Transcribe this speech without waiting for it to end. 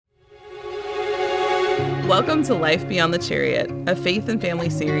Welcome to Life Beyond the Chariot, a faith and family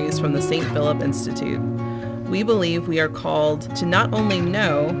series from the St. Philip Institute. We believe we are called to not only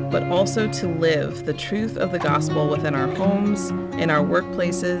know, but also to live the truth of the gospel within our homes, in our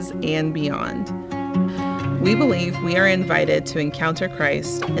workplaces, and beyond. We believe we are invited to encounter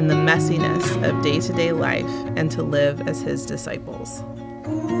Christ in the messiness of day-to-day life and to live as his disciples.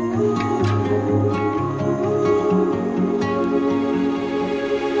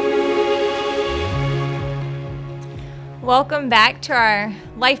 Welcome back to our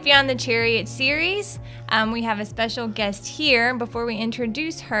Life Beyond the Chariot series. We have a special guest here. Before we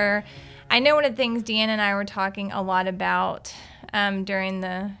introduce her, I know one of the things Deanna and I were talking a lot about during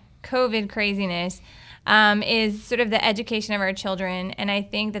the COVID craziness is sort of the education of our children. And I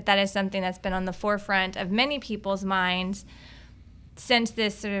think that is something that's been on the forefront of many people's minds since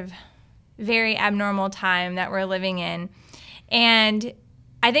this sort of very abnormal time that we're living in. And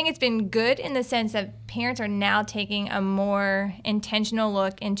I think it's been good in the sense that parents are now taking a more intentional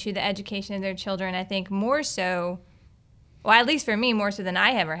look into the education of their children. I think more so, well, at least for me, more so than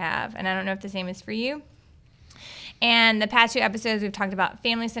I ever have. And I don't know if the same is for you. And the past 2 episodes, we've talked about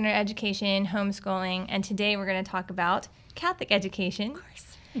family-centered education, homeschooling, and today we're going to talk about Catholic education. Of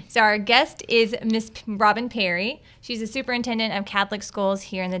course. So our guest is Miss Robin Perry. She's the superintendent of Catholic schools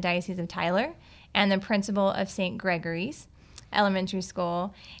here in the Diocese of Tyler and the principal of St. Gregory's Elementary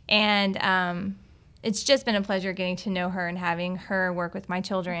School. And it's just been a pleasure getting to know her and having her work with my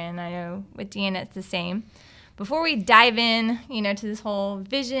children. I know with Deanna it's the same. Before we dive in, to this whole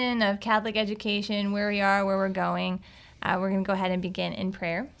vision of Catholic education, where we are, where we're going, we're going to go ahead and begin in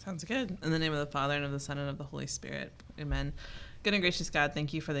prayer. Sounds good. In the name of the Father, and of the Son, and of the Holy Spirit. Amen. Good and gracious God,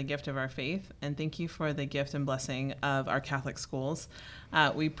 thank you for the gift of our faith, and thank you for the gift and blessing of our Catholic schools.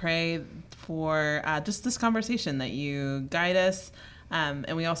 We pray for just this conversation, that you guide us,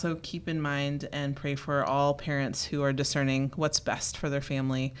 and we also keep in mind and pray for all parents who are discerning what's best for their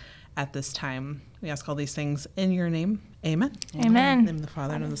family at this time. We ask all these things in your name. Amen. Amen. In the name of the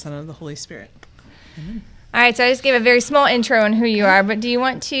Father, and of the Son, and of the Holy Spirit. Amen. All right, so I just gave a very small intro on who you are, but do you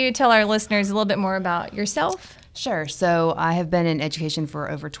want to tell our listeners a little bit more about yourself? Sure. So I have been in education for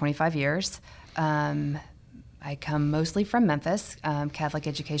over 25 years. I come mostly from Memphis, Catholic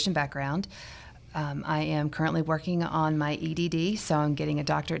education background. I am currently working on my EDD, so I'm getting a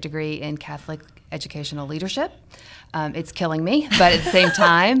doctorate degree in Catholic educational leadership. It's killing me, but at the same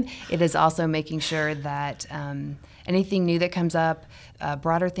time, it is also making sure that anything new that comes up,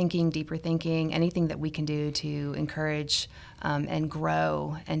 broader thinking, deeper thinking, anything that we can do to encourage and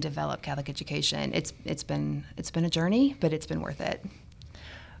grow and develop Catholic education. It's been a journey, but it's been worth it.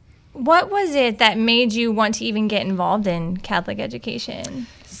 What was it that made you want to even get involved in Catholic education?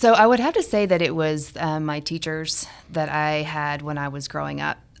 So I would have to say that it was my teachers that I had when I was growing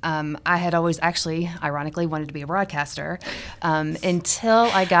up. I had always actually, ironically, wanted to be a broadcaster until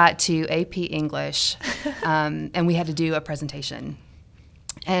I got to AP English, and we had to do a presentation.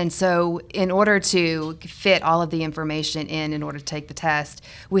 And so in order to fit all of the information in order to take the test,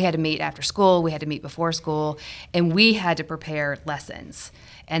 we had to meet after school, we had to meet before school, and we had to prepare lessons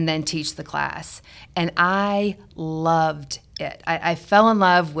and then teach the class. And I loved it. I fell in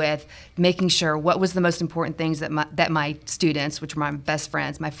love with making sure what was the most important things that my students, which were my best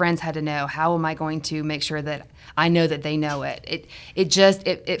friends, my friends had to know. How am I going to make sure that I know that they know it?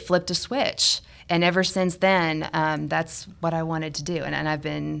 It flipped a switch. And ever since then, that's what I wanted to do. And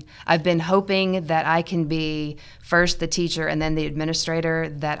I've been hoping that I can be first the teacher and then the administrator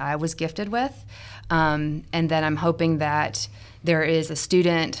that I was gifted with. And then I'm hoping that there is a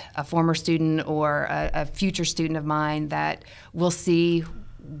student, a former student, or a future student of mine that will see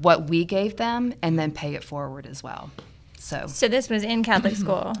what we gave them and then pay it forward as well. So this was in Catholic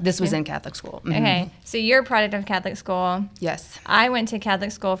school? This was in Catholic school. Mm-hmm. Okay. So you're a product of Catholic school. Yes. I went to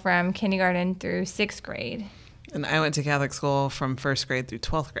Catholic school from kindergarten through 6th grade. And I went to Catholic school from 1st grade through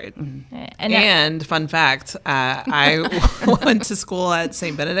 12th grade. Mm-hmm. And fun fact, I went to school at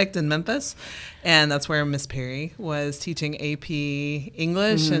St. Benedict in Memphis, and that's where Miss Perry was teaching AP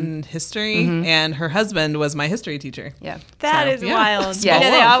English and history, and her husband was my history teacher. Yeah. That is wild. Yes.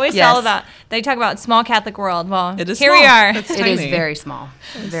 They always they talk about small Catholic world. Well, it is here small. we are. It is very small.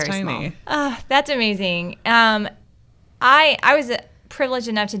 Very tiny. small. That's amazing. I was privileged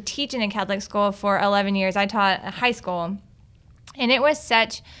enough to teach in a Catholic school for 11 years. I taught high school, and it was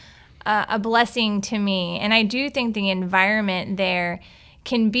such a blessing to me. And I do think the environment there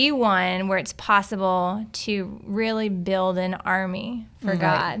can be one where it's possible to really build an army for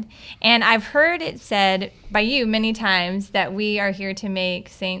God. And I've heard it said by you many times that we are here to make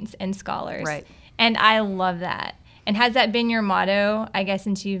saints and scholars. Right. And I love that. And has that been your motto, I guess,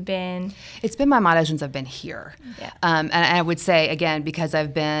 since you've been? It's been my motto since I've been here. Yeah. And I would say, again, because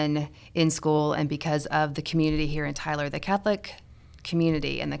I've been in school and because of the community here in Tyler, the Catholic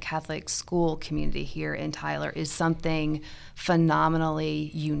community and the Catholic school community here in Tyler is something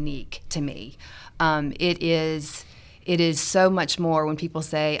phenomenally unique to me. It is so much more when people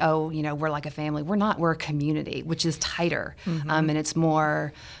say, oh, we're like a family. We're not. We're a community, which is tighter, and it's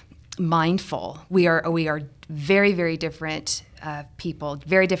more mindful. We are very, very different people,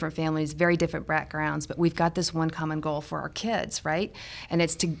 very different families, very different backgrounds, but we've got this one common goal for our kids, right? And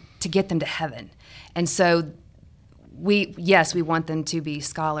it's to get them to heaven. And so we want them to be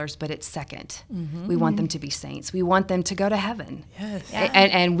scholars, but it's second. We want them to be saints. We want them to go to heaven. Yes. Yeah.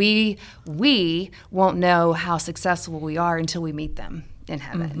 And we won't know how successful we are until we meet them in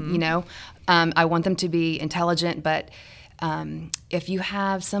heaven, I want them to be intelligent, but if you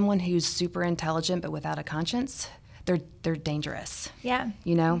have someone who's super intelligent but without a conscience, they're dangerous. Yeah.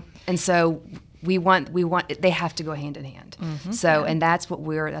 And so we want they have to go hand in hand. So and that's what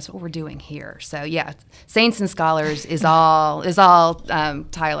we're doing here. So yeah, saints and scholars is all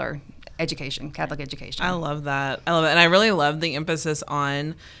Tyler education, Catholic education. I love that. And I really love the emphasis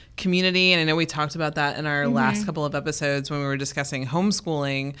on community. And I know we talked about that in our last couple of episodes when we were discussing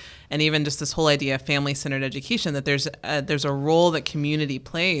homeschooling and even just this whole idea of family-centered education, that there's a role that community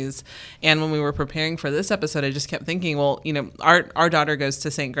plays. And when we were preparing for this episode, I just kept thinking, well, our daughter goes to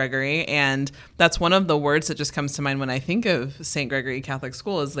St. Gregory, and that's one of the words that just comes to mind when I think of St. Gregory Catholic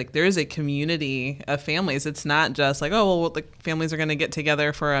School is like there is a community of families. It's not just like, oh, well, the families are going to get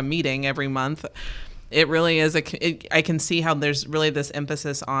together for a meeting every month. It really is I can see how there's really this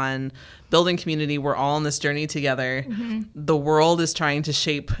emphasis on building community. We're all on this journey together. The world is trying to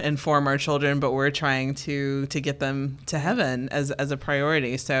shape and form our children, but we're trying to get them to heaven as a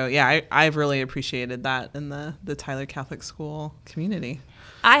priority. So yeah, I've really appreciated that in the Tyler Catholic School community.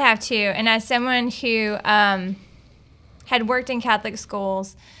 I have too. And as someone who had worked in Catholic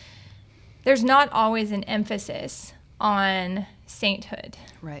schools, there's not always an emphasis on sainthood.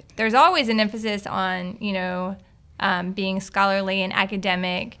 Right. There's always an emphasis on, being scholarly and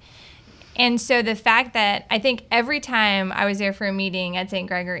academic. And so the fact that I think every time I was there for a meeting at St.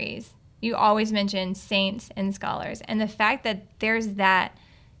 Gregory's, you always mention saints and scholars. And the fact that there's that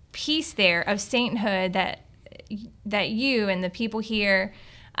piece there of sainthood that you and the people here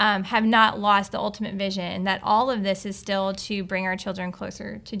have not lost the ultimate vision, that all of this is still to bring our children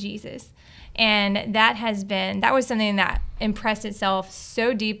closer to Jesus. And that was something that impressed itself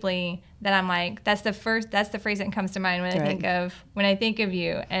so deeply that I'm like, that's the phrase that comes to mind when I think of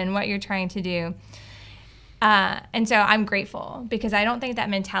you and what you're trying to do. And so I'm grateful because I don't think that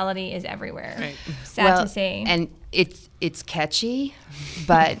mentality is everywhere. Right. Sad to say. And it's catchy,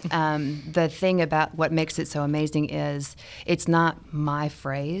 but the thing about what makes it so amazing is it's not my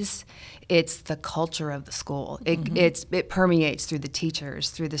phrase. It's the culture of the school. It permeates through the teachers,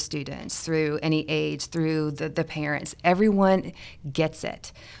 through the students, through any aides, through the parents. Everyone gets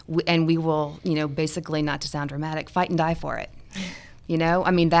it. And we will, basically, not to sound dramatic, fight and die for it.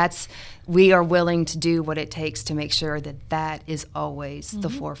 We are willing to do what it takes to make sure that is always the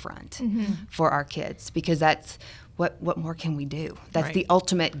forefront for our kids, because that's what more can we do? That's right. The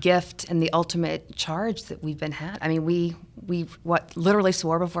ultimate gift and the ultimate charge that we've been had. I mean, we literally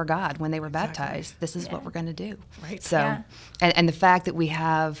swore before God when they were baptized. This is what we're going to do. Right. So, and the fact that we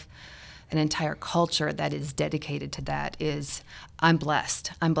have an entire culture that is dedicated to that is, I'm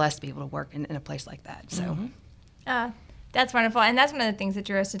blessed. I'm blessed to be able to work in a place like that. So. That's wonderful. And that's one of the things that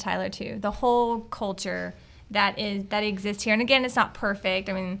drew us to Tyler, too. The whole culture that exists here. And again, it's not perfect.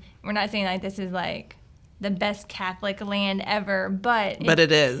 I mean, we're not saying like this is like the best Catholic land ever, but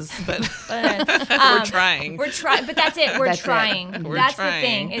it is. But we're trying. We're trying, but that's it. We're trying. That's trying. The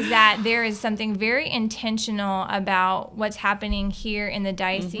thing, is that there is something very intentional about what's happening here in the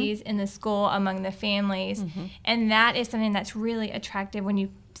diocese, in the school, among the families. And that is something that's really attractive when you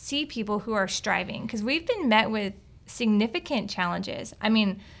see people who are striving. Because we've been met with significant challenges. I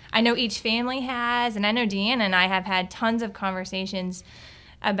mean, I know each family has, and I know Deanna and I have had tons of conversations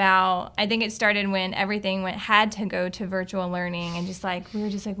about, I think it started when everything had to go to virtual learning, and we were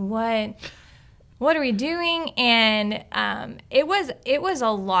just like, what are we doing? And it was a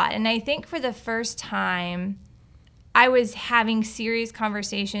lot. And I think for the first time, I was having serious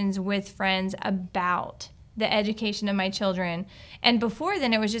conversations with friends about the education of my children. And before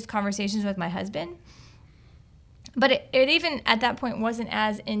then, it was just conversations with my husband. But it even at that point wasn't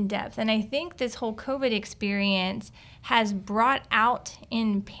as in-depth. And I think this whole COVID experience has brought out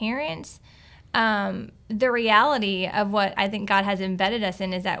in parents the reality of what I think God has embedded us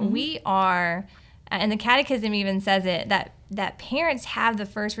in, is that we are and the Catechism even says it, that parents have the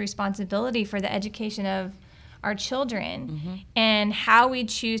first responsibility for the education of our children, and how we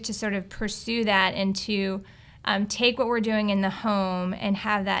choose to sort of pursue that and to take what we're doing in the home and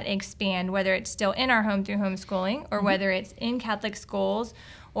have that expand, whether it's still in our home through homeschooling or whether it's in Catholic schools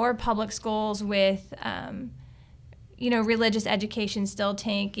or public schools with religious education still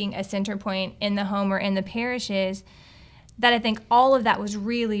taking a center point in the home or in the parishes, that I think all of that was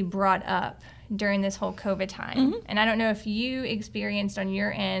really brought up during this whole COVID time. And I don't know if you experienced on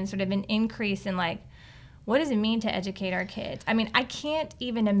your end sort of an increase in like, what does it mean to educate our kids? I mean, I can't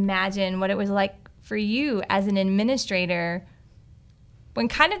even imagine what it was like for you as an administrator when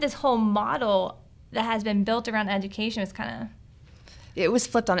kind of this whole model that has been built around education was kind of... It was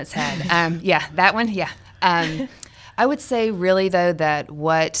flipped on its head. Yeah, that one, yeah. I would say really, though, that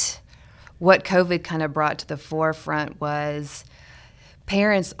what COVID kind of brought to the forefront was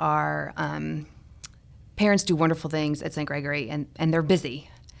parents do wonderful things at St. Gregory, and they're busy.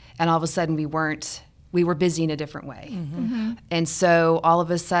 And all of a sudden we were busy in a different way. And so all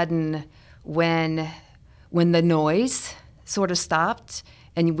of a sudden when the noise sort of stopped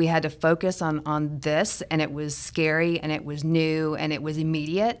and we had to focus on this, and it was scary and it was new and it was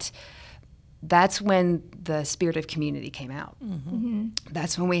immediate, that's when the spirit of community came out.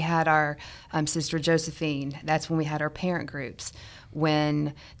 That's when we had our Sister Josephine. That's when we had our parent groups.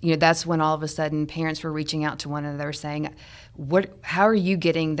 That's when all of a sudden parents were reaching out to one another saying, how are you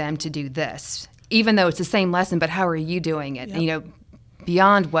getting them to do this? Even though it's the same lesson, but how are you doing it? Yep.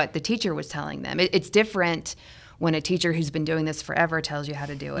 Beyond what the teacher was telling them. It's different when a teacher who's been doing this forever tells you how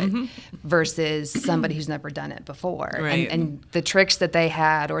to do it versus somebody who's never done it before. Right. And the tricks that they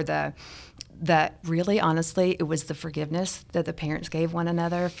had, or that really, honestly, it was the forgiveness that the parents gave one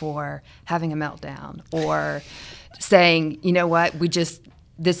another for having a meltdown or saying, you know what,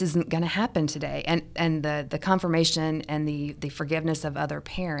 this isn't going to happen today. And the confirmation and the forgiveness of other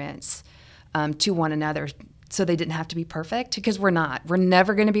parents to one another, so they didn't have to be perfect, because we're not. We're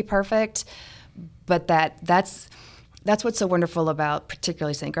never going to be perfect, but that's what's so wonderful about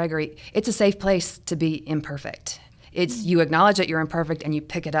particularly St. Gregory. It's a safe place to be imperfect. It's you acknowledge that you're imperfect and you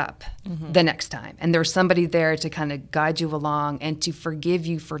pick it up the next time. And there's somebody there to kind of guide you along and to forgive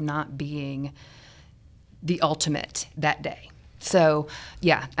you for not being the ultimate that day. So,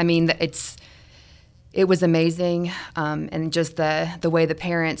 yeah, I mean, it was amazing, and just the way the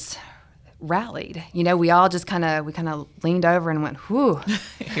parents rallied. We all just kind of leaned over and went, whew.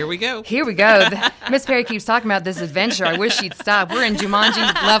 Here we go. Here we go. Miss Perry keeps talking about this adventure. I wish she'd stop. We're in Jumanji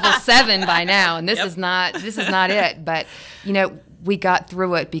level 7 by now, and this is not it. But, we got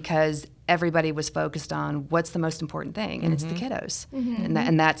through it because everybody was focused on what's the most important thing, and it's the kiddos.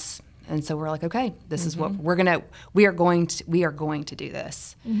 And so we're like, okay, this is what we are going to do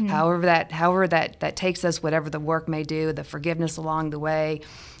this. However that takes us, whatever the work may do, the forgiveness along the way,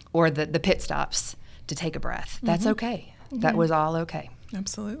 or the pit stops to take a breath. That's okay. That was all okay.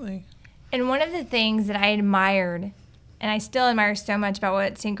 Absolutely. And one of the things that I admired, and I still admire so much about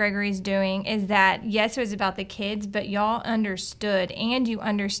what St. Gregory's doing, is that, yes, it was about the kids, but y'all understood, and you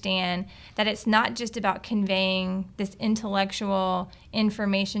understand that it's not just about conveying this intellectual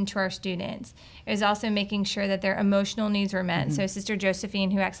information to our students. It was also making sure that their emotional needs were met. So Sister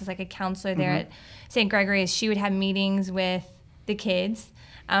Josephine, who acts as like a counselor there at St. Gregory's, she would have meetings with the kids,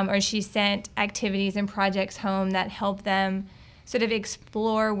 or she sent activities and projects home that help them sort of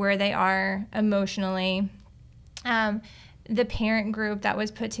explore where they are emotionally. The parent group that was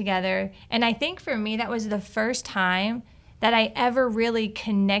put together. And I think for me, that was the first time that I ever really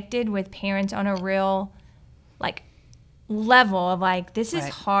connected with parents on a real, level of this is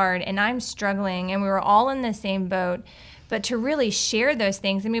hard and I'm struggling, and we were all in the same boat. But to really share those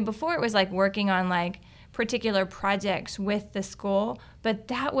things, I mean, before it was working on particular projects with the school, but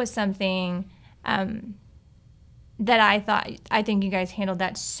that was something that I think you guys handled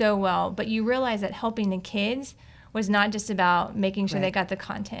that so well. But you realize that helping the kids was not just about making sure they got the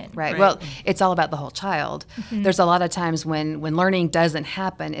content. Right. Well, it's all about the whole child. There's a lot of times when learning doesn't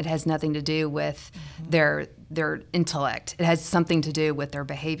happen, it has nothing to do with their intellect. It has something to do with their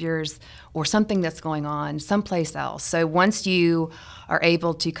behaviors or something that's going on someplace else. So once you are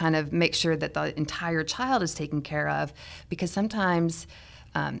able to kind of make sure that the entire child is taken care of, because sometimes,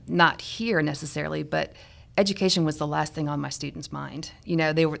 not here necessarily, but education was the last thing on my students' mind.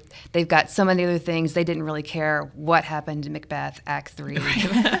 They've got so many other things. They didn't really care what happened in Macbeth, Act 3,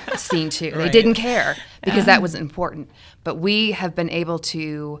 Scene 2. They didn't care because that was important. But we have been able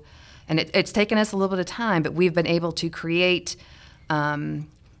to, and it's taken us a little bit of time, but we've been able to create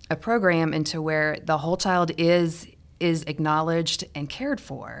a program into where the whole child is acknowledged and cared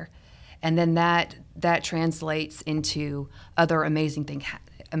for. And then that that translates into other amazing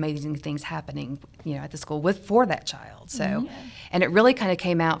things happening, at the school for that child. So, and it really kind of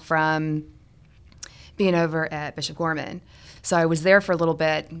came out from being over at Bishop Gorman. So I was there for a little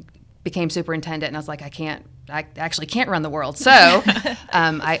bit, became superintendent, and I was like, I actually can't run the world. So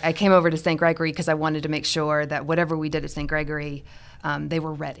I came over to St. Gregory because I wanted to make sure that whatever we did at St. Gregory, they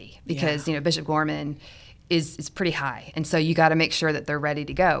were ready, because Bishop Gorman is pretty high, and so you got to make sure that they're ready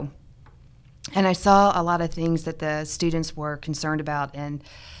to go. And I saw a lot of things that the students were concerned about in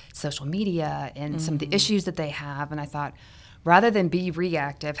social media and some of the issues that they have, and I thought, rather than be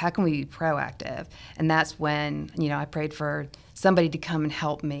reactive, how can we be proactive? And that's when I prayed for somebody to come and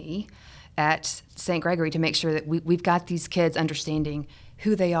help me at St. Gregory to make sure that we've got these kids understanding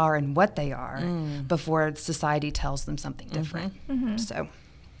who they are and what they are before society tells them something different. So,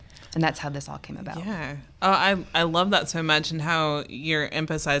 and that's how this all came about. Yeah. Oh, I love that so much, and how you're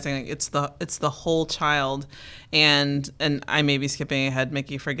emphasizing it's the whole child, and I may be skipping ahead,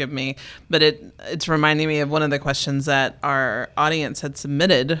 Mickey, forgive me, but it's reminding me of one of the questions that our audience had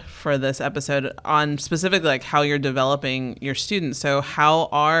submitted for this episode on specifically like how you're developing your students. So how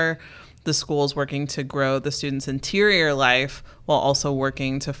are the schools working to grow the students' interior life while also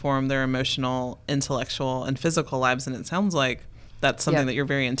working to form their emotional, intellectual, and physical lives? And it sounds like that's something that you're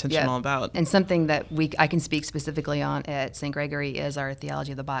very intentional about. And something that I can speak specifically on at St. Gregory is our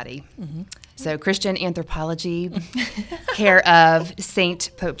theology of the body. So Christian anthropology, care of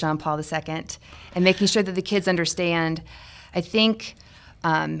Saint Pope John Paul II, and making sure that the kids understand. I think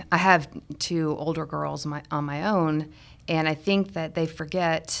I have 2 older girls on my own, and I think that they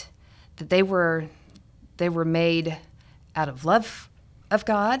forget that they were made out of love of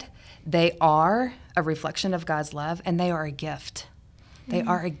God. They are a reflection of God's love, and they are a gift. They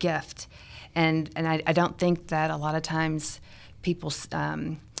are a gift. And I don't think that a lot of times people's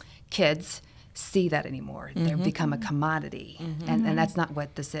kids see that anymore. They've become a commodity, and that's not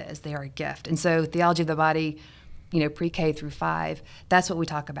what this is. They are a gift. And so theology of the body, pre-K through 5, that's what we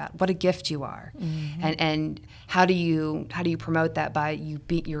talk about. What a gift you are. And how do you promote that? By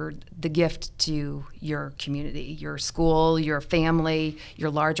the gift to your community, your school, your family, your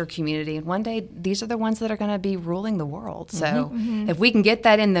larger community. And one day these are the ones that are going to be ruling the world. So if we can get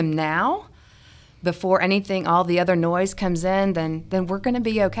that in them now, before all the other noise comes in, then we're going to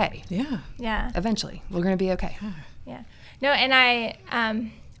be okay. Yeah. Eventually, we're going to be okay. Yeah. No, and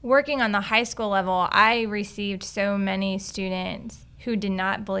I working on the high school level, I received so many students who did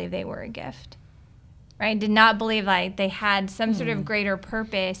not believe they were a gift, right? Did not believe like they had some sort of greater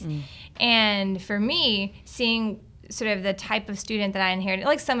purpose. And for me, seeing sort of the type of student that I inherited,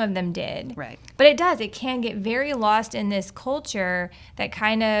 like some of them did. Right. But it can get very lost in this culture that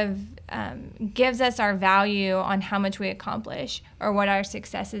kind of gives us our value on how much we accomplish or what our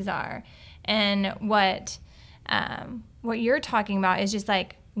successes are. And what you're talking about is just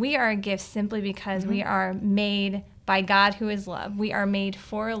like, we are a gift simply because we are made by God, who is love. We are made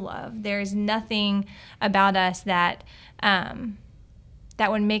for love. There is nothing about us that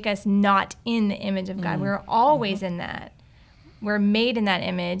would make us not in the image of God. We're always in that. We're made in that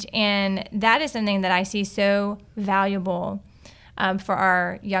image. And that is something that I see so valuable for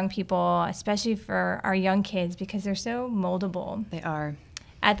our young people, especially for our young kids, because they're so moldable. They are.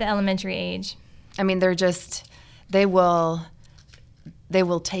 At the elementary age. I mean, they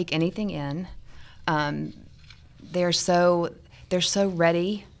will take anything in. They're so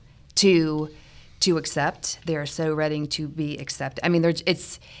ready to accept. They are so ready to be accepted. I mean,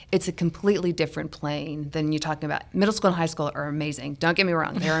 it's a completely different plane than you're talking about. Middle school and high school are amazing. Don't get me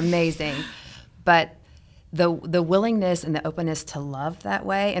wrong, they're amazing, but the willingness and the openness to love that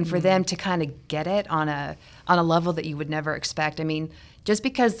way, and for them to kind of get it on a level that you would never expect. I mean, just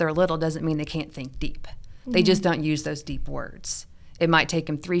because they're little doesn't mean they can't think deep. They just don't use those deep words. It might take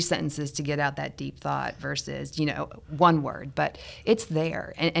them 3 sentences to get out that deep thought versus, one word, but it's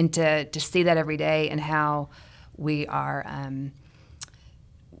there. And to see that every day, and how we are,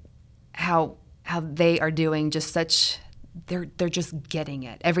 how they are doing just such, they're just getting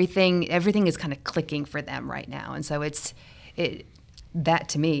it. Everything is kind of clicking for them right now. And so that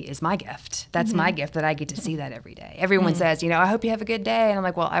to me is my gift. That's my gift, that I get to see that every day. Everyone says, I hope you have a good day. And I'm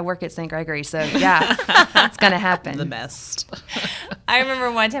like, well, I work at St. Gregory, so yeah, it's going to happen. The best. I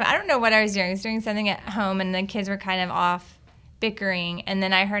remember one time, I don't know what I was doing. I was doing something at home, and the kids were kind of off bickering. And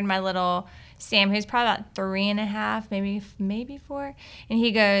then I heard my little Sam, who's probably about 3.5, maybe 4. And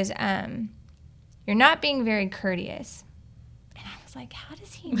he goes, you're not being very courteous. And I was like, how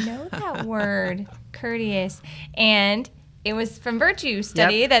does he know that word, courteous? And it was from Virtue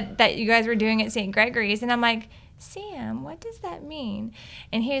Study that you guys were doing at St. Gregory's. And I'm like, Sam, what does that mean?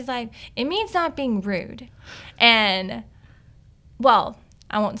 And he was like, it means not being rude. And, well,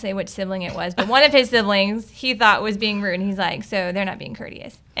 I won't say which sibling it was, but one of his siblings he thought was being rude. And he's like, so they're not being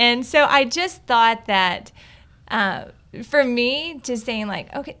courteous. And so I just thought that for me, just saying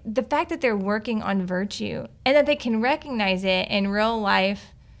like, okay, the fact that they're working on virtue and that they can recognize it in real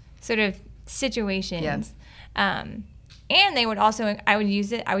life sort of situations. Yeah. And they would also, I would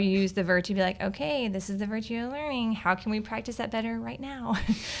use the virtue to be like, okay, this is the virtue of learning. How can we practice that better right now?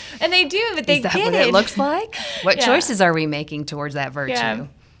 And they do, but they get it. Is that what it looks like? What choices are we making towards that virtue?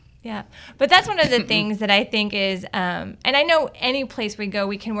 Yeah. But that's one of the things that I think is, and I know any place we go,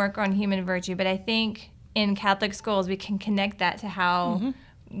 we can work on human virtue, but I think in Catholic schools, we can connect that to how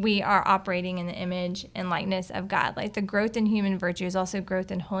we are operating in the image and likeness of God. Like the growth in human virtue is also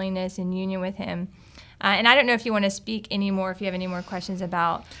growth in holiness and union with Him. And I don't know if you want to speak anymore, if you have any more questions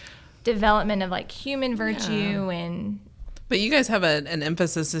about development of like human virtue and. But you guys have an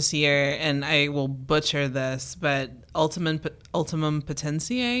emphasis this year, and I will butcher this, but ultimum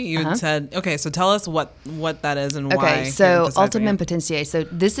potentiae. You had said, okay, so tell us what that is and why. Okay, so ultimum potentiae. So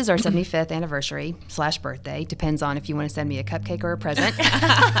this is our 75th anniversary / birthday. Depends on if you want to send me a cupcake or a present,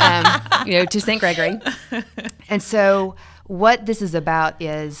 to St. Gregory. And so what this is about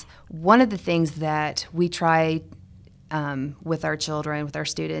is one of the things that we try with our children, with our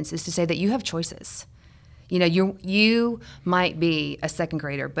students, is to say that you have choices. You might be a second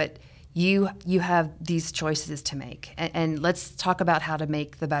grader, but you have these choices to make. And let's talk about how to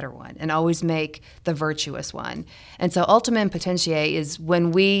make the better one and always make the virtuous one. And so ultimum potentiae is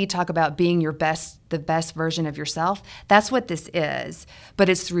when we talk about being the best version of yourself, that's what this is, but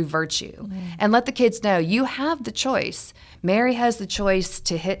it's through virtue. And let the kids know you have the choice. Mary has the choice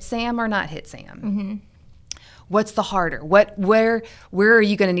to hit Sam or not hit Sam. What's the harder? Where are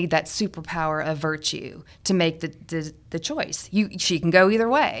you going to need that superpower of virtue to make the choice? She can go either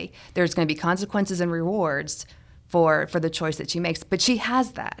way. There's going to be consequences and rewards for the choice that she makes, but she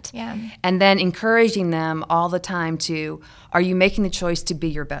has that. Yeah. And then encouraging them all the time are you making the choice to be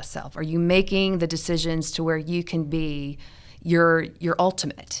your best self? Are you making the decisions to where you can be your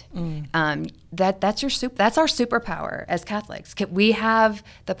ultimate? That's our superpower as Catholics. We have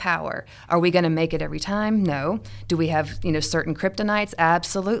the power. Are we going to make it every time? No. Do we have certain kryptonites?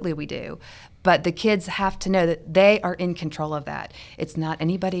 Absolutely we do. But the kids have to know that they are in control of that. It's not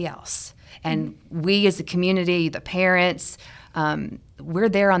anybody else. And we as a community, the parents, we're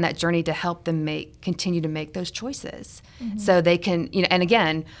there on that journey to help them continue to make those choices, so they can. And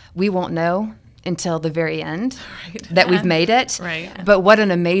again, we won't know until the very end that we've made it. Right. But what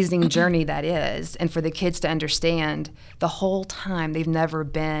an amazing journey that is. And for the kids to understand the whole time they've never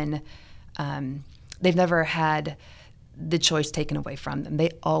had the choice taken away from them.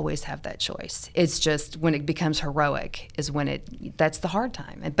 They always have that choice. It's just when it becomes heroic is when that's the hard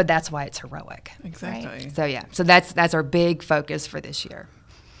time. But that's why it's heroic. Exactly. Right? So that's our big focus for this year.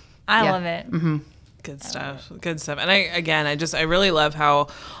 I love it. Mm-hmm. Good stuff. And I really love how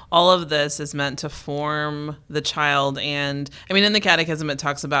all of this is meant to form the child. And I mean, in the Catechism, it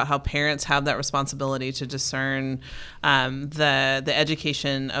talks about how parents have that responsibility to discern the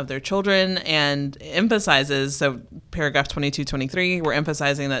education of their children, and emphasizes, so paragraph 22-23, we're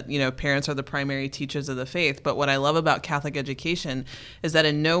emphasizing that, parents are the primary teachers of the faith. But what I love about Catholic education is that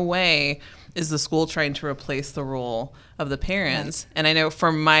in no way is the school trying to replace the role of the parents. Right. And I know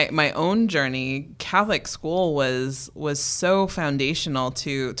from my own journey, Catholic school was so foundational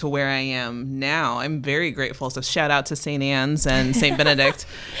to where I am now. I'm very grateful. So shout out to St. Anne's and St. Benedict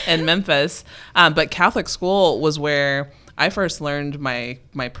in Memphis. But Catholic school was where I first learned my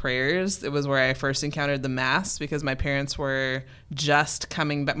prayers. It was where I first encountered the Mass, because my parents were just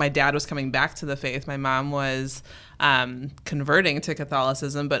coming back. My dad was coming back to the faith. My mom was converting to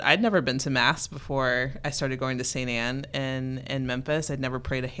Catholicism, but I'd never been to Mass before I started going to St. Anne in Memphis. I'd never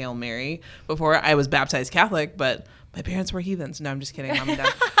prayed a Hail Mary before. I was baptized Catholic, but my parents were heathens. No, I'm just kidding, Mom and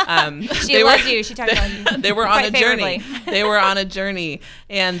Dad. She loves you. She talked about you. They were on a journey. They were on a journey,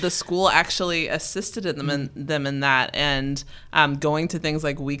 and the school actually assisted them in that, and going to things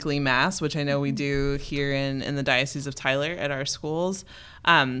like weekly Mass, which I know we do here in the Diocese of Tyler at our schools.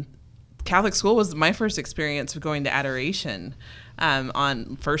 Catholic school was my first experience of going to adoration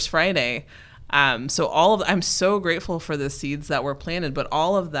on First Friday. So I'm so grateful for the seeds that were planted, but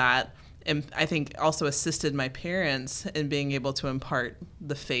all of that, and I think also assisted my parents in being able to impart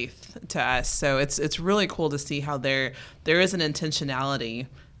the faith to us. So it's really cool to see how there is an intentionality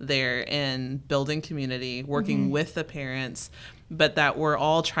there in building community, working with the parents, but that we're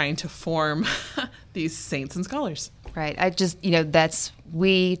all trying to form these saints and scholars. Right.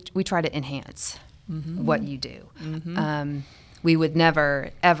 We try to enhance what you do. We would never,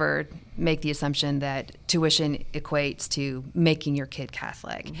 ever make the assumption that tuition equates to making your kid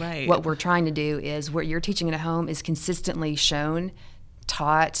Catholic. Right. What we're trying to do is what you're teaching at home is consistently shown,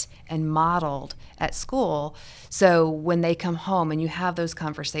 taught, and modeled at school. So when they come home and you have those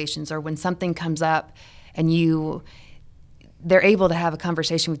conversations, or when something comes up and they're able to have a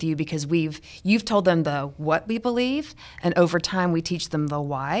conversation with you because you've told them the what we believe, and over time we teach them the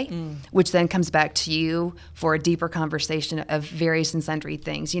why, which then comes back to you for a deeper conversation of various and sundry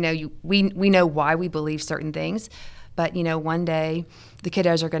things. We know why we believe certain things, but one day the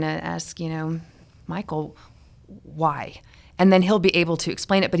kiddos are going to ask, Michael, why? And then he'll be able to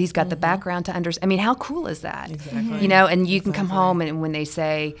explain it, but he's got the background to understand. I mean, how cool is that? Exactly. And you can come home and when they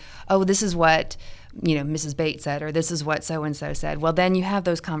say, oh, this is what Mrs. Bates said, or this is what so-and-so said. Well, then you have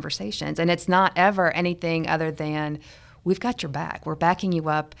those conversations, and it's not ever anything other than we've got your back. We're backing you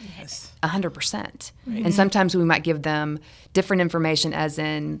up 100%. And sometimes we might give them different information, as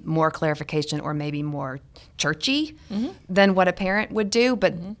in more clarification or maybe more churchy than what a parent would do,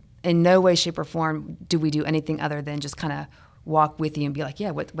 but in no way, shape, or form do we do anything other than just kind of walk with you and be like,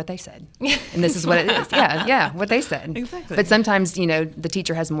 yeah, what they said. And this is what it is. Yeah, what they said. Exactly. But sometimes, the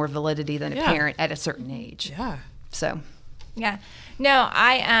teacher has more validity than a parent at a certain age. Yeah. So. Yeah. No,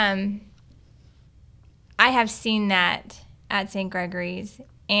 I have seen that at St. Gregory's.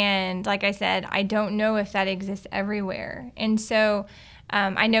 And like I said, I don't know if that exists everywhere. And so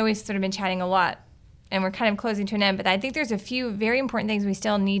I know we've sort of been chatting a lot and we're kind of closing to an end, but I think there's a few very important things we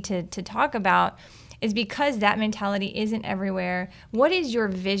still need to talk about, is because that mentality isn't everywhere. What is your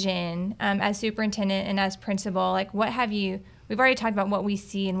vision as superintendent and as principal? Like, we've already talked about what we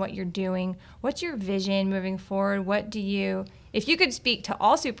see and what you're doing. What's your vision moving forward? If you could speak to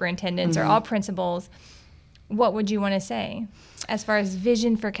all superintendents or all principals, what would you want to say as far as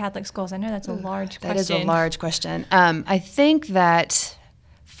vision for Catholic schools? I know that's a large question. That is a large question. I think that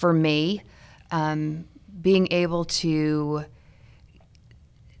for me, being able to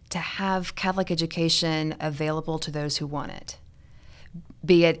have Catholic education available to those who want it,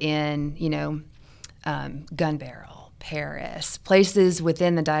 be it in, Gun Barrel, Paris, places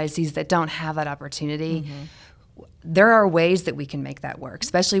within the diocese that don't have that opportunity. There are ways that we can make that work,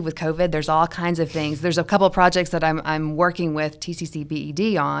 especially with COVID. There's all kinds of things. There's a couple of projects that I'm working with TCC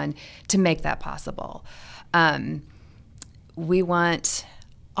BED on to make that possible. We want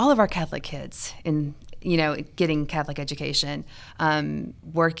all of our Catholic kids getting Catholic education.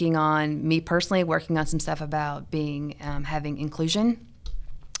 Working on some stuff about having inclusion.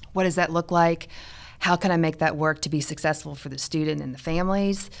 What does that look like? How can I make that work to be successful for the student and the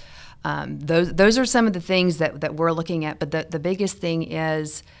families? Those are some of the things that we're looking at. But the biggest thing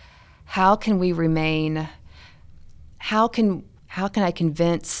is, how can I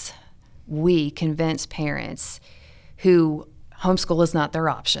convince parents who homeschool is not their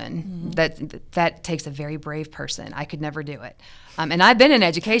option. That takes a very brave person. I could never do it. And I've been in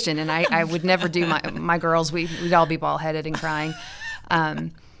education, and I would never do my girls. We'd all be bald-headed and crying.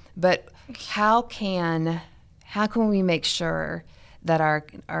 But how can we make sure that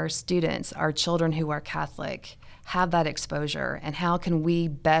our students, our children who are Catholic, have that exposure, and how can we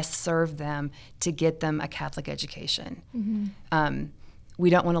best serve them to get them a Catholic education? We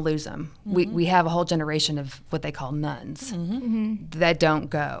don't want to lose them. We have a whole generation of what they call nuns that don't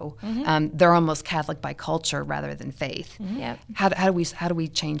go. They're almost Catholic by culture rather than faith. Yep. How do we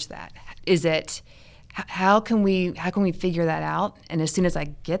change that? How can we figure that out? And as soon as I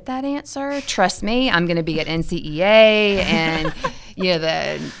get that answer, trust me, I'm going to be at NCEA and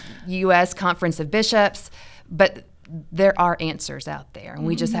the U.S. Conference of Bishops. But there are answers out there, and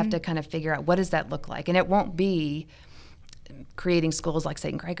we just have to kind of figure out, what does that look like? And it won't be creating schools like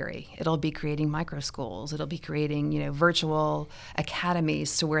St. Gregory. It'll be creating micro schools. It'll be creating, virtual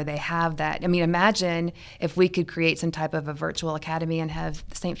academies to where they have that. I mean, imagine if we could create some type of a virtual academy and have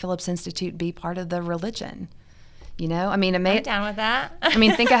St. Philip's Institute be part of the religion. I mean, I'm down with that. I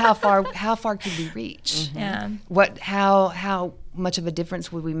mean, think of how far could we reach? Yeah. How much of a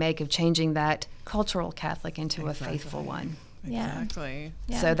difference would we make of changing that cultural Catholic into a faithful one? Exactly.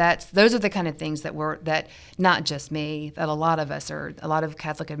 Yeah. So those are the kind of things that not just me, that a lot of us a lot of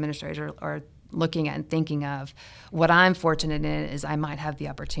Catholic administrators are looking at and thinking of. What I'm fortunate in is I might have the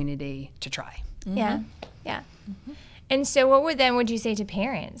opportunity to try. Yeah. And so what would you say to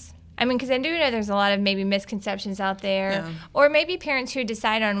parents? I mean, because I do know there's a lot of maybe misconceptions out there, or maybe parents who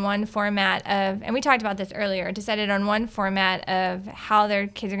decide on one format of, and we talked about this earlier, decided on one format of how their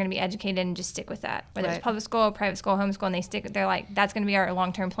kids are going to be educated and just stick with that, whether it's public school, private school, homeschool, and they're like, that's going to be our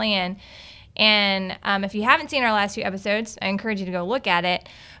long-term plan. And if you haven't seen our last few episodes, I encourage you to go look at it.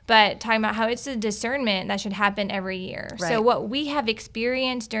 But talking about how it's a discernment that should happen every year. Right. So what we have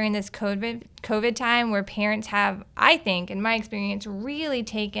experienced during this COVID time, where parents have, I think, in my experience, really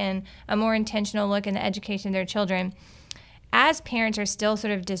taken a more intentional look in the education of their children, as parents are still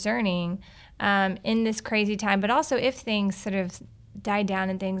sort of discerning in this crazy time, but also if things sort of die down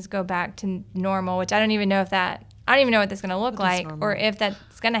and things go back to normal, which I don't even know what that's going to look like or if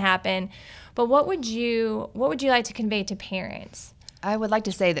that's going to happen. But what would you like to convey to parents? I would like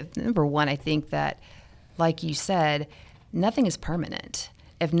to say that, number one, I think that, like you said, nothing is permanent.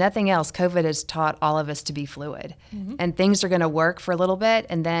 If nothing else, COVID has taught all of us to be fluid. And things are going to work for a little bit,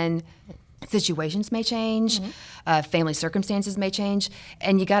 and then situations may change, family circumstances may change,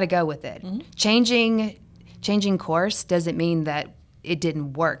 and you got to go with it. Changing course doesn't mean that it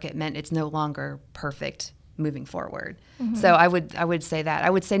didn't work. It meant it's no longer perfect moving forward. So I would say that. I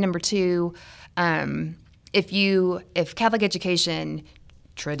would say number two, if Catholic education,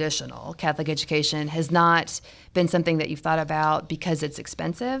 traditional Catholic education, has not been something that you've thought about because it's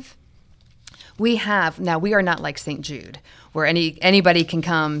expensive, we are not like St. Jude, where anybody can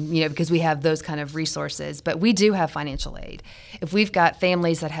come, because we have those kind of resources, but we do have financial aid. If we've got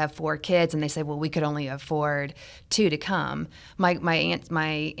families that have 4 kids and they say, well, we could only afford 2 to come,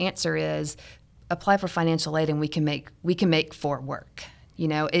 my answer is apply for financial aid and we can make 4 work.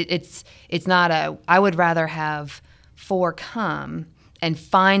 It's not I would rather have 4 come and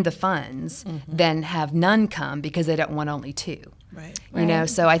find the funds than have none come because they don't want only 2. Right.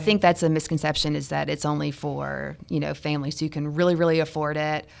 So I think that's a misconception, is that it's only for, families who can really, really afford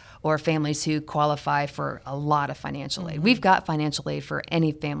it, or families who qualify for a lot of financial aid. We've got financial aid for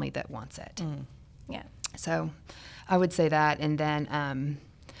any family that wants it. Yeah. So I would say that. And then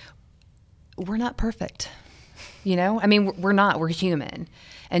we're not perfect. We're not. We're human.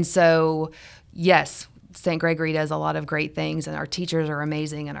 And so, yes, St. Gregory does a lot of great things, and our teachers are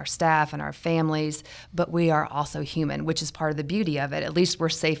amazing, and our staff and our families, but we are also human, which is part of the beauty of it. At least we're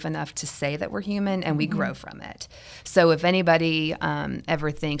safe enough to say that we're human, and we grow from it. So if anybody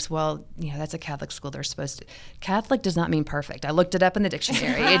ever thinks, well, that's a Catholic school, they're supposed to. Catholic does not mean perfect. I looked it up in the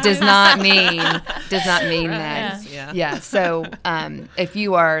dictionary. It does not mean that. Yeah. So if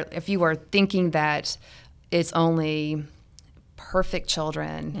you are thinking that it's only perfect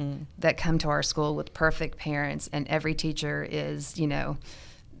children that come to our school with perfect parents and every teacher is,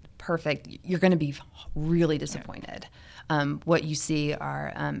 perfect, you're going to be really disappointed. What you see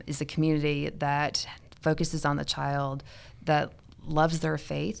is a community that focuses on the child, that loves their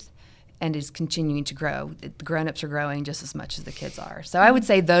faith, and is continuing to grow. The grown-ups are growing just as much as the kids are. So I would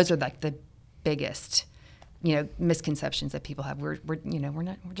say those are like the biggest, misconceptions that people have. We're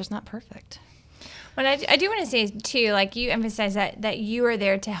just not perfect. Well, I do want to say, too, like you emphasize that you are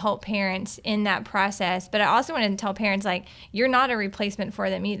there to help parents in that process. But I also want to tell parents, like, you're not a replacement for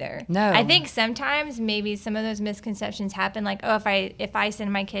them either. No. I think sometimes maybe some of those misconceptions happen, like, oh, if I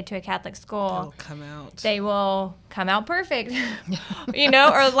send my kid to a Catholic school, they will come out perfect,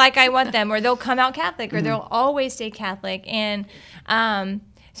 or like I want them, or they'll come out Catholic, or they'll always stay Catholic. And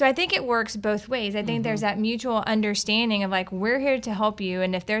so I think it works both ways. I think there's that mutual understanding of, like, we're here to help you,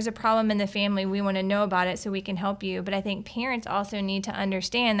 and if there's a problem in the family, we want to know about it so we can help you. But I think parents also need to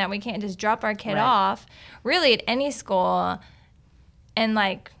understand that we can't just drop our kid off really at any school and,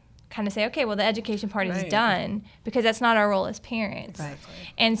 like, kind of say, okay, well, the education part is done, because that's not our role as parents. Right.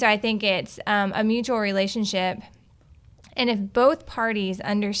 And so I think it's a mutual relationship. And if both parties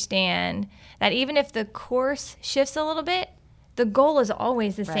understand that even if the course shifts a little bit, the goal is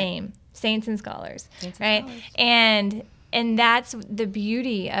always the same, saints and scholars, right? And that's the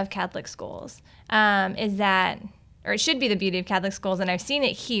beauty of Catholic schools, is that, or it should be the beauty of Catholic schools, and I've seen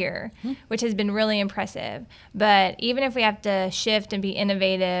it here, which has been really impressive. But even if we have to shift and be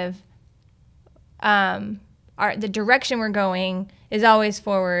innovative, the direction we're going is always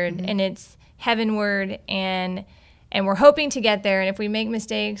forward, and it's heavenward, and we're hoping to get there. And if we make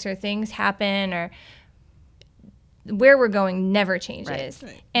mistakes or things happen, or where we're going never changes.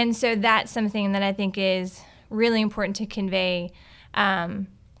 Right. And so that's something that I think is really important to convey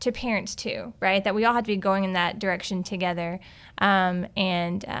to parents too, right? That we all have to be going in that direction together.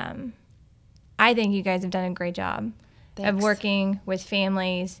 And I think you guys have done a great job of working with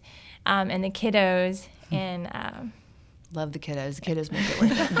families and the kiddos. And love the kiddos. The kiddos make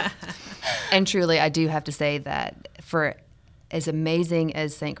it work. And truly, I do have to say that for as amazing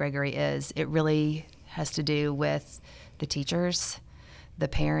as St. Gregory is, it really has to do with the teachers, the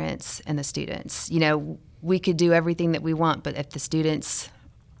parents, and the students. We could do everything that we want, but if the students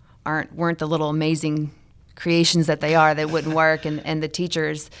weren't the little amazing creations that they are, that wouldn't work. And the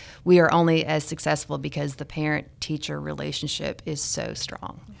teachers, we are only as successful because the parent-teacher relationship is so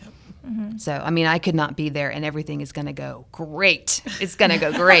strong. Yep. Mm-hmm. So, I mean, I could not be there and everything is going to go great. It's going to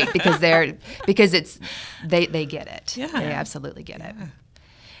go great because they get it. Yeah. They absolutely get it.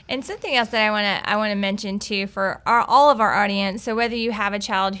 And something else that I want to mention too for all of our audience. So whether you have a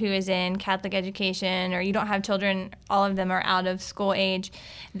child who is in Catholic education or you don't have children, all of them are out of school age,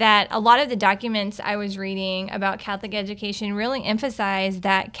 that a lot of the documents I was reading about Catholic education really emphasize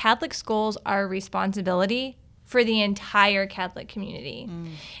that Catholic schools are a responsibility for the entire Catholic community.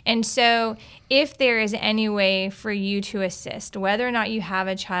 And so if there is any way for you to assist, whether or not you have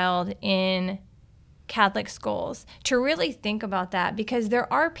a child in Catholic schools, to really think about that, because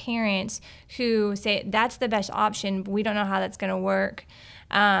there are parents who say that's the best option, but we don't know how that's going to work.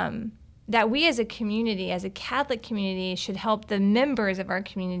 That we as a community, as a Catholic community, should help the members of our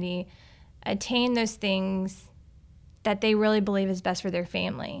community attain those things that they really believe is best for their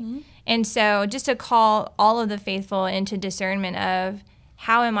family. Mm-hmm. And so just to call all of the faithful into discernment of,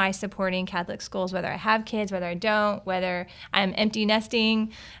 how am I supporting Catholic schools, whether I have kids, whether I don't, whether I'm empty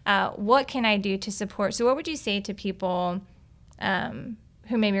nesting? What can I do to support? So what would you say to people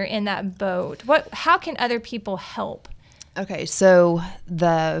who maybe are in that boat? How can other people help? Okay, so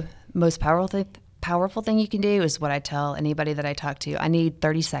the most powerful thing you can do is what I tell anybody that I talk to. I need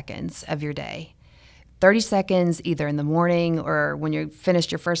 30 seconds of your day. 30 seconds either in the morning or when you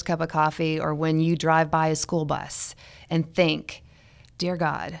finished your first cup of coffee or when you drive by a school bus, and think, dear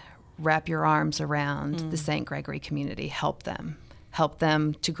God, wrap your arms around the St. Gregory community. Help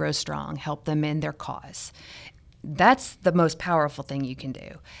them to grow strong. Help them in their cause. That's the most powerful thing you can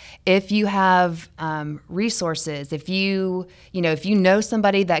do. If you have resources, if you know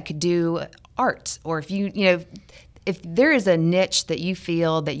somebody that could do art, or if there is a niche that you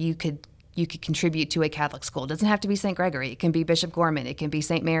feel that you could contribute to a Catholic school. It doesn't have to be St. Gregory. It can be Bishop Gorman. It can be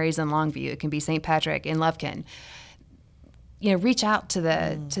St. Mary's in Longview. It can be St. Patrick in Lufkin. Reach out to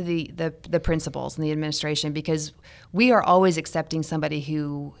the principals and the administration, because we are always accepting somebody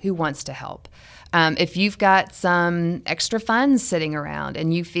who wants to help. If you've got some extra funds sitting around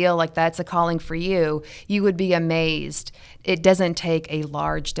and you feel like that's a calling for you, you would be amazed. It doesn't take a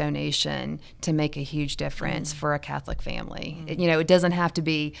large donation to make a huge difference for a Catholic family. It doesn't have to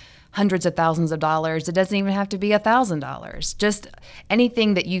be hundreds of thousands of dollars. It doesn't even have to be $1,000. Just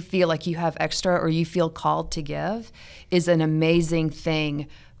anything that you feel like you have extra or you feel called to give is an amazing thing.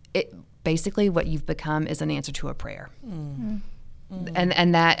 Basically, what you've become is an answer to a prayer. And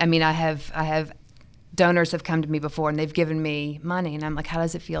that, I have donors have come to me before and they've given me money, and I'm like, how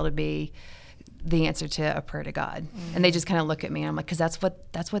does it feel to be the answer to a prayer to God? And they just kind of look at me and I'm like, because that's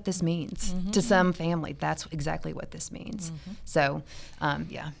what this means to some family. That's exactly what this means. So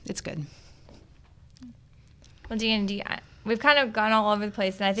it's good. Well, Deanna, we've kind of gone all over the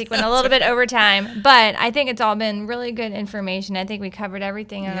place, and I think went a little bit over time, but I think it's all been really good information. I think we covered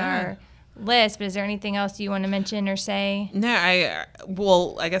everything on our list, but is there anything else you want to mention or say? No, I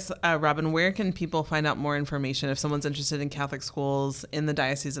guess, Robin, where can people find out more information if someone's interested in Catholic schools in the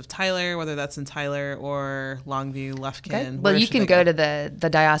Diocese of Tyler, whether that's in Tyler or Longview, Lufkin? Okay. Well, you can go to the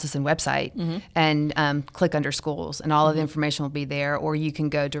diocesan website and click under schools, and all of the information will be there, or you can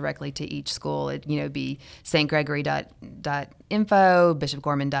go directly to each school. It be stgregory.info,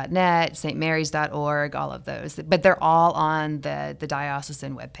 bishopgorman.net, stmarys.org, all of those. But they're all on the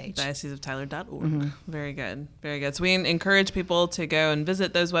diocesan webpage. dioceseoftyler.org. Very good. Very good. So we encourage people to go and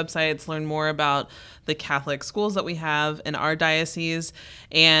visit those websites, learn more about the Catholic schools that we have in our diocese.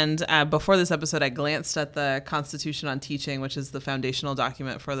 And before this episode, I glanced at the Constitution on Teaching, which is the foundational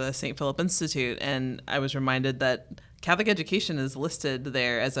document for the St. Philip Institute, and I was reminded that Catholic education is listed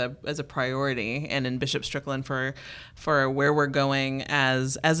there as a priority, and in Bishop Strickland for where we're going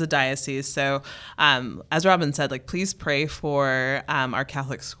as a diocese. So, as Robin said, please pray for our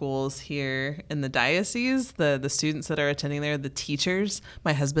Catholic schools here in the diocese, the students that are attending there, the teachers.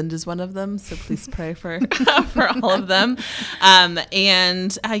 My husband is one of them, so please pray for all of them.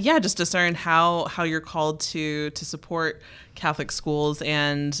 Just discern how you're called to support Catholic schools,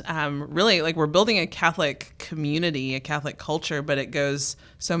 and really, we're building a Catholic community, a Catholic culture, but it goes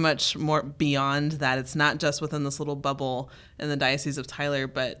so much more beyond that. It's not just within this little bubble in the Diocese of Tyler,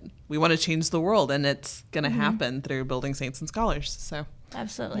 but we want to change the world, and it's going to happen through building saints and scholars. So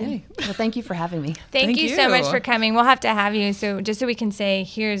absolutely. Yay. Well, thank you for having me. Thank you so much for coming. We'll have to have you so we can say,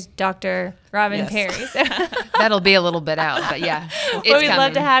 here's Dr. Robin Perry. So. That'll be a little bit out, but yeah. We'd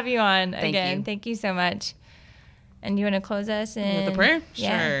love to have you on again. Thank you so much. And you want to close us with the prayer?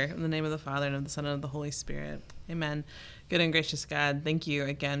 Yeah. Sure. In the name of the Father, and of the Son, and of the Holy Spirit. Amen. Good and gracious God, thank you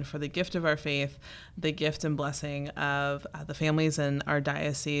again for the gift of our faith, the gift and blessing of the families in our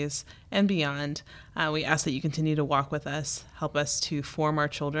diocese and beyond. We ask that you continue to walk with us, help us to form our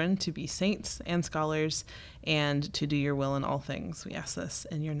children to be saints and scholars, and to do your will in all things. We ask this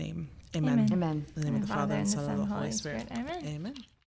in your name. Amen. Amen. In the name of the Father, and the Son, and the Holy Spirit. Amen. Amen.